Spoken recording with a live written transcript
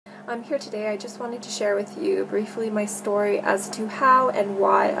I'm here today. I just wanted to share with you briefly my story as to how and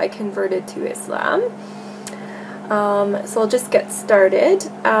why I converted to Islam. So I'll just get started.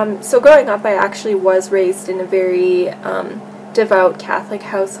 So growing up, I actually was raised in a very devout Catholic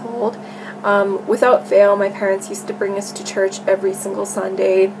household. Without fail, my parents used to bring us to church every single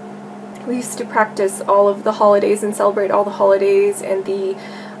Sunday. We used to practice all of the holidays and celebrate all the holidays in the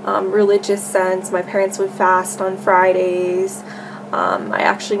religious sense. My parents would fast on Fridays. I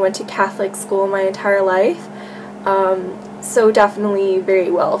actually went to Catholic school my entire life, so definitely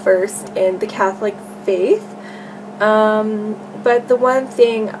very well versed in the Catholic faith. But the one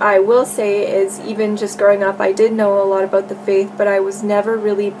thing I will say is, even just growing up, I did know a lot about the faith, but I was never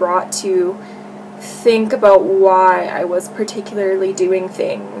really brought to think about why I was particularly doing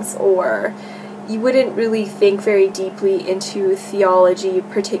things, or you wouldn't really think very deeply into theology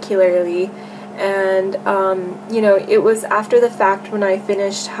particularly. And, it was after the fact when I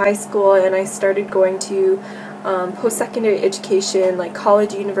finished high school and I started going to post-secondary education, like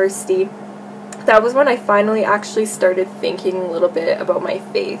college, university. That was when I finally actually started thinking a little bit about my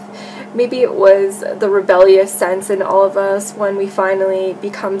faith. Maybe it was the rebellious sense in all of us when we finally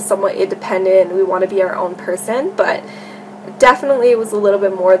become somewhat independent and we want to be our own person, but definitely it was a little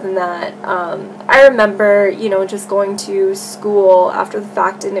bit more than that. I remember, just going to school after the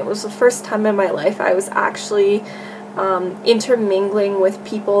fact, and it was the first time in my life I was actually intermingling with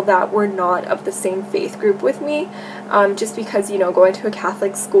people that were not of the same faith group with me, just because, going to a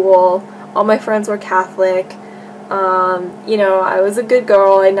Catholic school, all my friends were Catholic. I was a good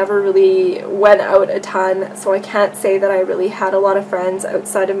girl. I never really went out a ton, so I can't say that I really had a lot of friends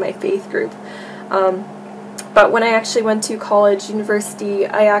outside of my faith group. But when I actually went to college, university,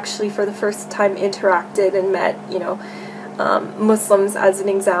 I actually for the first time interacted and met, Muslims as an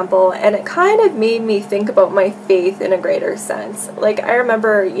example, and it kind of made me think about my faith in a greater sense. Like, I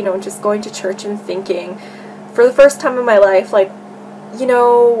remember, just going to church and thinking, for the first time in my life, like,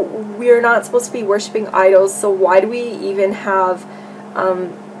 we're not supposed to be worshiping idols, so why do we even have,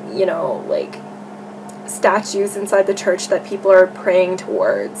 statues inside the church that people are praying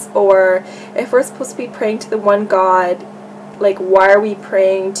towards? Or if we're supposed to be praying to the one God, like, why are we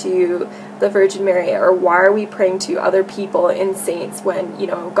praying to the Virgin Mary, or why are we praying to other people and saints when,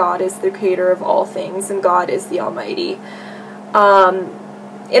 God is the creator of all things and God is the Almighty?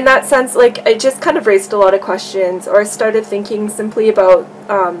 In that sense, like, it just kind of raised a lot of questions, or I started thinking simply about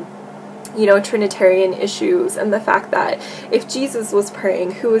Trinitarian issues, and the fact that if Jesus was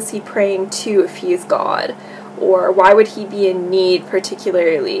praying, who is he praying to if he is God? Or why would he be in need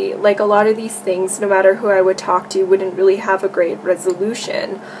particularly? Like, a lot of these things, no matter who I would talk to, wouldn't really have a great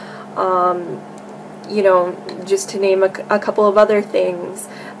resolution. Just to name a couple of other things,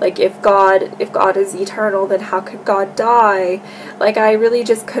 like, if God is eternal, then how could God die? Like, I really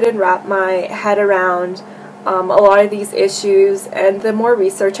just couldn't wrap my head around a lot of these issues, and the more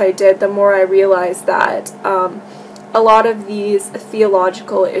research I did, the more I realized that a lot of these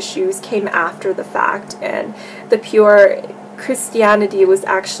theological issues came after the fact, and the pure Christianity was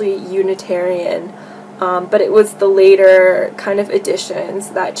actually Unitarian, but it was the later kind of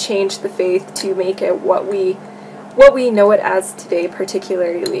additions that changed the faith to make it what we know it as today,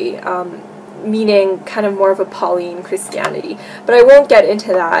 particularly, meaning kind of more of a Pauline Christianity. But I won't get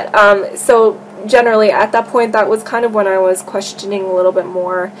into that. So generally, at that point, that was kind of when I was questioning a little bit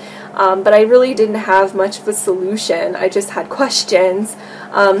more. But I really didn't have much of a solution. I just had questions.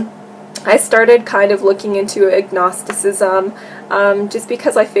 I started kind of looking into agnosticism, just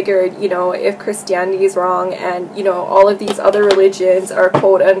because I figured, if Christianity is wrong and, all of these other religions are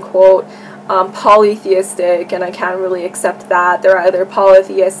quote-unquote polytheistic, and I can't really accept that. They're either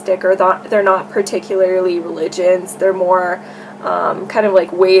polytheistic or they're not particularly religions. They're more kind of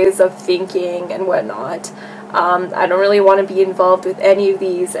like ways of thinking and whatnot. I don't really want to be involved with any of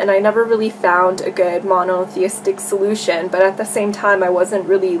these, and I never really found a good monotheistic solution, but at the same time I wasn't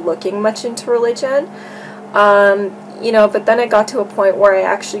really looking much into religion. But then it got to a point where I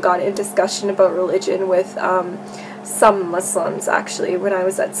actually got in discussion about religion with some Muslims, actually, when I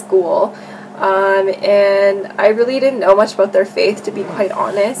was at school. And I really didn't know much about their faith, to be quite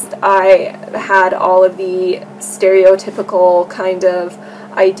honest. I had all of the stereotypical kind of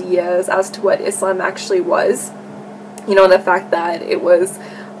ideas as to what Islam actually was. The fact that it was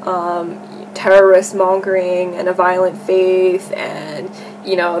terrorist mongering and a violent faith, and,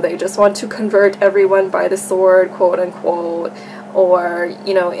 they just want to convert everyone by the sword, quote unquote, or,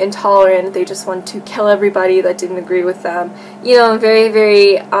 intolerant, they just want to kill everybody that didn't agree with them. Very,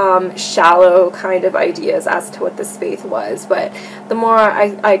 very shallow kind of ideas as to what this faith was. But the more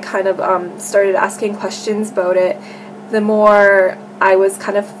I kind of started asking questions about it, the more I was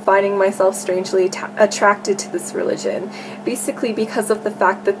kind of finding myself strangely attracted to this religion, basically because of the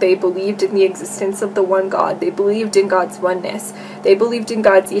fact that they believed in the existence of the one God. They believed in God's oneness. They believed in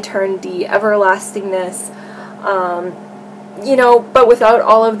God's eternity, everlastingness, you know, but without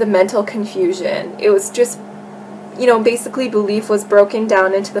all of the mental confusion. It was just, you know, basically belief was broken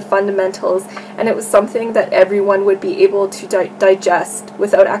down into the fundamentals, and it was something that everyone would be able to digest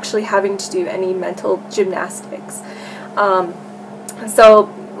without actually having to do any mental gymnastics. So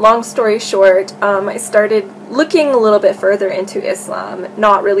long story short, I started looking a little bit further into Islam,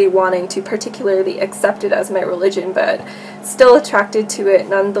 not really wanting to particularly accept it as my religion, but still attracted to it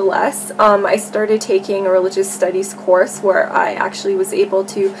nonetheless. I started taking a religious studies course where I actually was able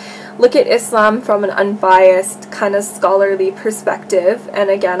to look at Islam from an unbiased, kind of scholarly perspective, and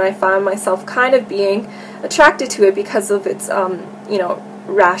again, I found myself kind of being attracted to it because of its, you know,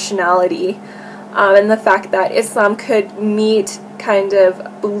 rationality, and the fact that Islam could meet kind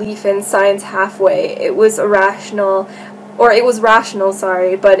of belief in science halfway. It was rational,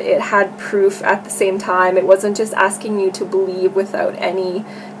 sorry, but it had proof at the same time. It wasn't just asking you to believe without any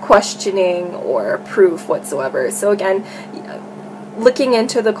questioning or proof whatsoever. So again, looking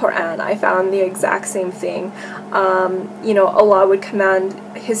into the Quran, I found the exact same thing. You know, Allah would command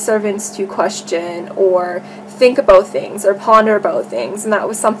His servants to question or think about things or ponder about things, and that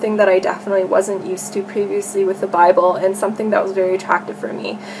was something that I definitely wasn't used to previously with the Bible, and something that was very attractive for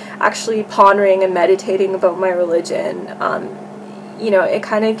me. Actually pondering and meditating about my religion, you know, it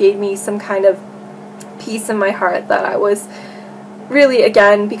kind of gave me some kind of peace in my heart that I was really,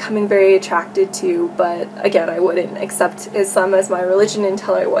 again, becoming very attracted to, but again, I wouldn't accept Islam as my religion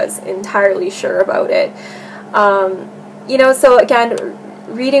until I was entirely sure about it. You know, so again,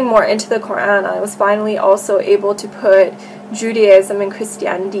 reading more into the Quran, I was finally also able to put Judaism and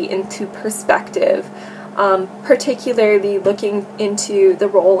Christianity into perspective, particularly looking into the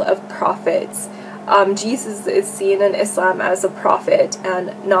role of prophets. Jesus is seen in Islam as a prophet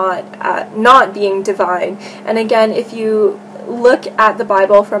and not being divine. And again, if you look at the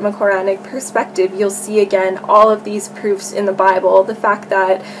Bible from a Quranic perspective, you'll see again all of these proofs in the Bible. The fact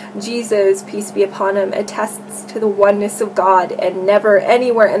that Jesus, peace be upon him, attests to the oneness of God, and never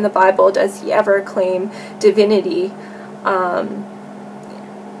anywhere in the Bible does he ever claim divinity,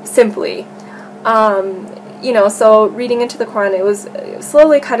 simply. You know, so reading into the Quran, it was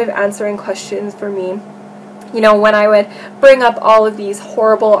slowly kind of answering questions for me. You know, when I would bring up all of these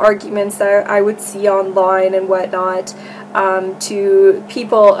horrible arguments that I would see online and whatnot, to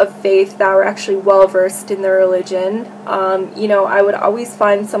people of faith that were actually well versed in their religion, you know, I would always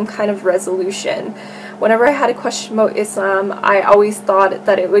find some kind of resolution. Whenever I had a question about Islam, I always thought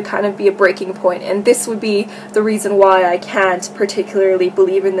that it would kind of be a breaking point, and this would be the reason why I can't particularly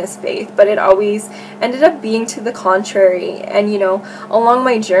believe in this faith, but it always ended up being to the contrary. And you know, along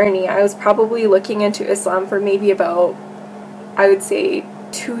my journey, I was probably looking into Islam for maybe about, I would say,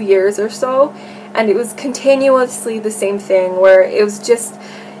 2 years or so, and it was continuously the same thing, where it was just,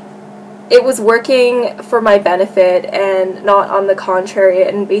 it was working for my benefit and not on the contrary.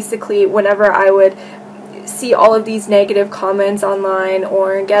 And basically, whenever I would see all of these negative comments online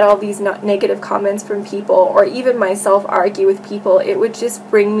or get all these negative comments from people, or even myself argue with people, it would just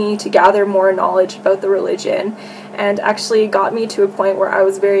bring me to gather more knowledge about the religion, and actually got me to a point where I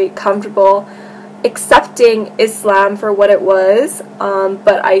was very comfortable accepting Islam for what it was,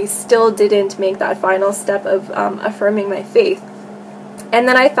 but I still didn't make that final step of affirming my faith. And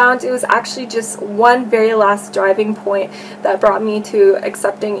then I found it was actually just one very last driving point that brought me to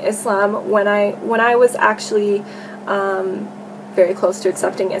accepting Islam. When I was actually very close to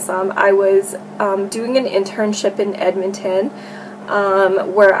accepting Islam, I was doing an internship in Edmonton,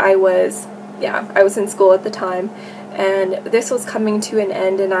 where I was in school at the time, and this was coming to an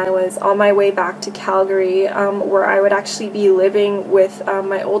end, and I was on my way back to Calgary, where I would actually be living with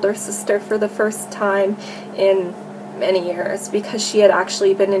my older sister for the first time in many years, because she had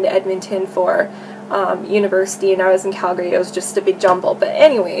actually been in Edmonton for university and I was in Calgary. It was just a big jumble. But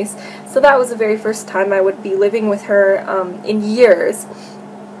anyways, so that was the very first time I would be living with her in years.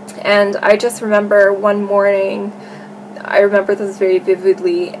 And I just remember one morning, I remember this very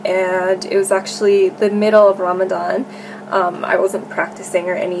vividly, and it was actually the middle of Ramadan. I wasn't practicing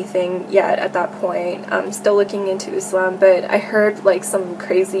or anything yet at that point. I'm still looking into Islam, but I heard like some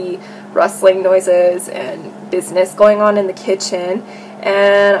crazy rustling noises and business going on in the kitchen,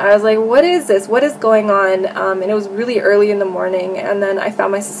 and I was like, what is this? What is going on? And it was really early in the morning, and then I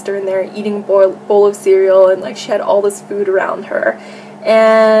found my sister in there eating a bowl of cereal, and like she had all this food around her.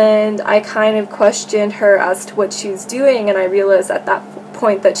 And I kind of questioned her as to what she was doing, and I realized at that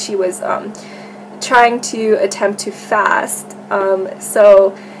point that she was trying to attempt to fast,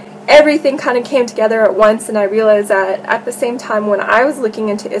 So everything kind of came together at once, and I realized that at the same time when I was looking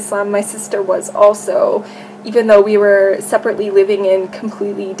into Islam, my sister was also, even though we were separately living in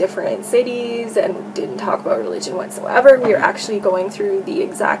completely different cities and didn't talk about religion whatsoever, we were actually going through the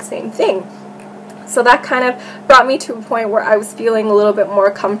exact same thing. So that kind of brought me to a point where I was feeling a little bit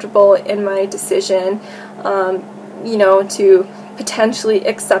more comfortable in my decision, you know, to potentially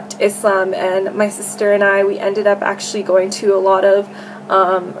accept Islam. And my sister and I, we ended up actually going to a lot of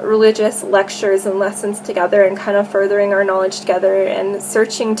religious lectures and lessons together, and kind of furthering our knowledge together and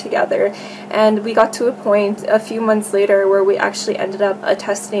searching together. And we got to a point a few months later where we actually ended up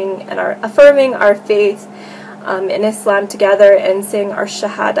attesting and affirming our faith in Islam together and saying our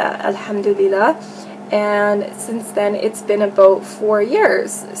Shahada, Alhamdulillah. And since then, it's been about 4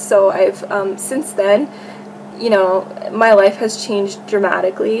 years. So I've, since then, you know, my life has changed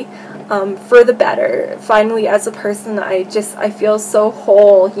dramatically for the better. Finally, as a person, I feel so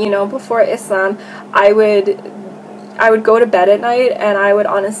whole. You know, before Islam, I would go to bed at night and I would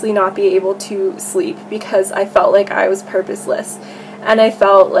honestly not be able to sleep because I felt like I was purposeless, and I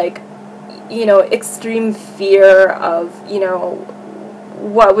felt like, you know, extreme fear of, you know,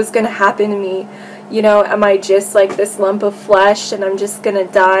 what was going to happen to me. You know, am I just like this lump of flesh and I'm just gonna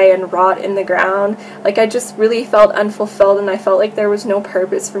die and rot in the ground? Like, I just really felt unfulfilled, and I felt like there was no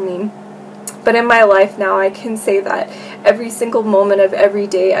purpose for me. But in my life now, I can say that every single moment of every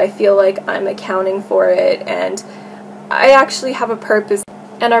day, I feel like I'm accounting for it, and I actually have a purpose,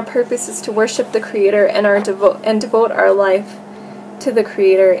 and our purpose is to worship the Creator and devote our life to the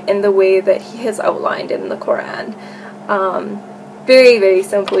Creator in the way that He has outlined in the Quran. Very, very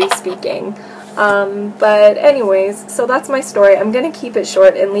simply speaking. But anyways, so that's my story. I'm gonna keep it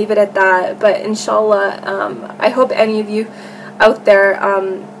short and leave it at that, but inshallah, I hope any of you out there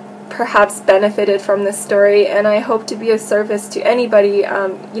perhaps benefited from this story, and I hope to be of service to anybody,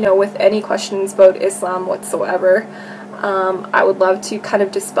 you know, with any questions about Islam whatsoever. I would love to kind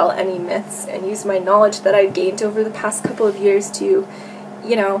of dispel any myths and use my knowledge that I've gained over the past couple of years to,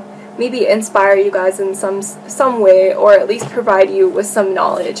 you know, maybe inspire you guys in some way, or at least provide you with some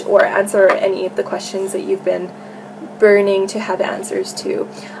knowledge, or answer any of the questions that you've been burning to have answers to.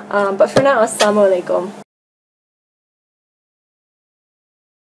 But for now, assalamu alaikum.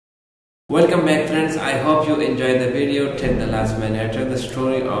 Welcome back, friends. I hope you enjoyed the video till the last minute. The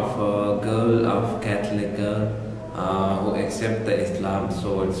story of a girl, of Catholic girl who accepts the Islam.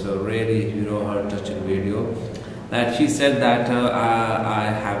 So it's a really, you know, heart-touching video. That she said that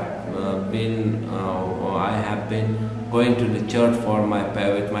I have been going to the church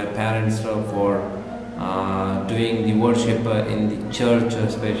with my parents for doing the worship in the church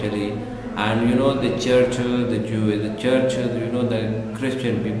especially. And you know, the church, you know, the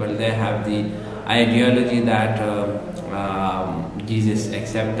Christian people, they have the ideology that Jesus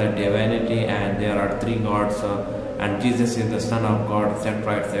accepts the divinity and there are three gods, and Jesus is the Son of God,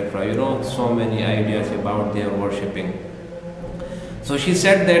 etc., etc. You know, so many ideas about their worshipping. So she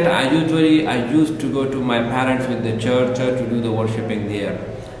said that I used to go to my parents with the church to do the worshipping there.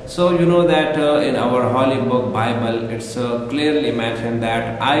 So you know that in our holy book Bible, it's clearly mentioned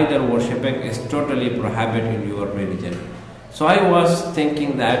that idol worshipping is totally prohibited in your religion. So I was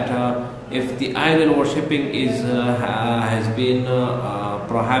thinking that if the idol worshipping has been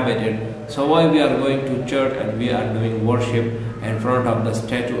prohibited, so why we are going to church and we are doing worship in front of the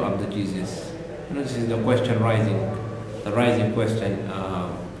statue of the Jesus? You know, this is the question rising question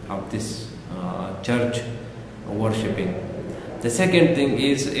of this church worshipping. The second thing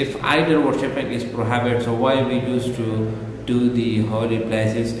is, if idol worshipping is prohibited, so why we used to do the holy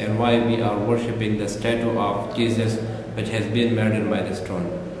places and why we are worshipping the statue of Jesus which has been murdered by the stone?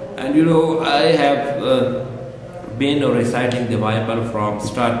 And you know, I have been reciting the Bible from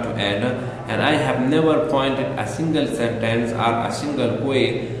start to end, and I have never pointed a single sentence or a single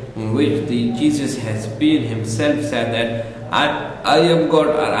way in which the Jesus has been himself said that I am God,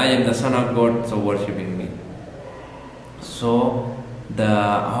 or I am the Son of God, so worshipping me. So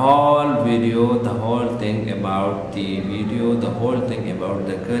the whole video, the whole thing about the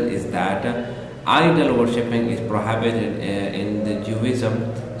girl is that idol worshipping is prohibited in the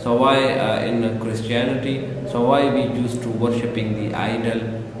Judaism. So why in Christianity? So why we used to worshipping the idol?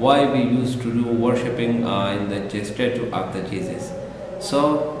 Why we used to do worshipping in the statue of the Jesus?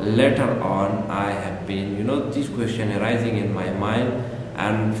 So later on, I have been, you know, this question arising in my mind,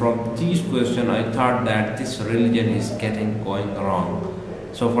 and from this question, I thought that this religion is going wrong.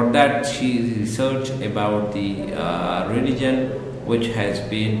 So for that, she researched about the religion which has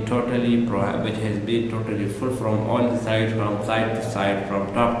been totally full from all the sides, from side to side,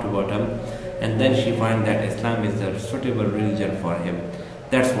 from top to bottom. and then she finds that Islam is the suitable religion for him.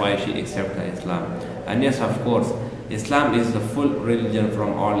 That's why she accepts Islam. And yes, of course, Islam is the full religion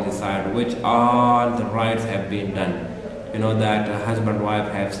from all the side, which all the rights have been done. You know that husband and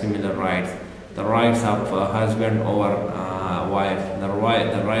wife have similar rights. The rights of husband over wife, the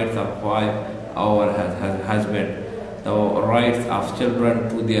rights of wife over husband, the rights of children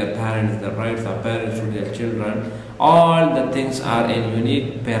to their parents, the rights of parents to their children. All the things are in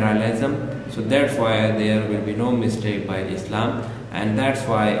unique parallelism. So that's why there will be no mistake by Islam, and that's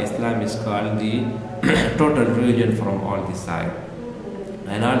why Islam is called the total religion from all the side.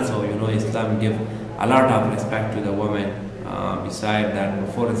 And also, you know, Islam give a lot of respect to the woman. Beside that,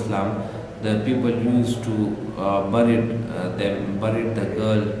 before Islam, the people used to bury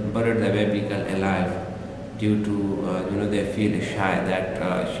the baby girl alive, due to you know, they feel shy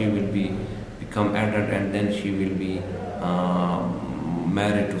that she will become adult and then she will be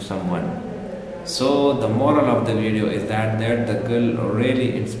married to someone. So the moral of the video is that the girl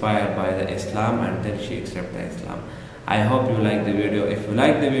really inspired by the Islam, and then she accepted the Islam. I hope you like the video. If you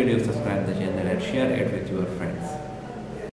like the video, subscribe the channel and share it with your friends.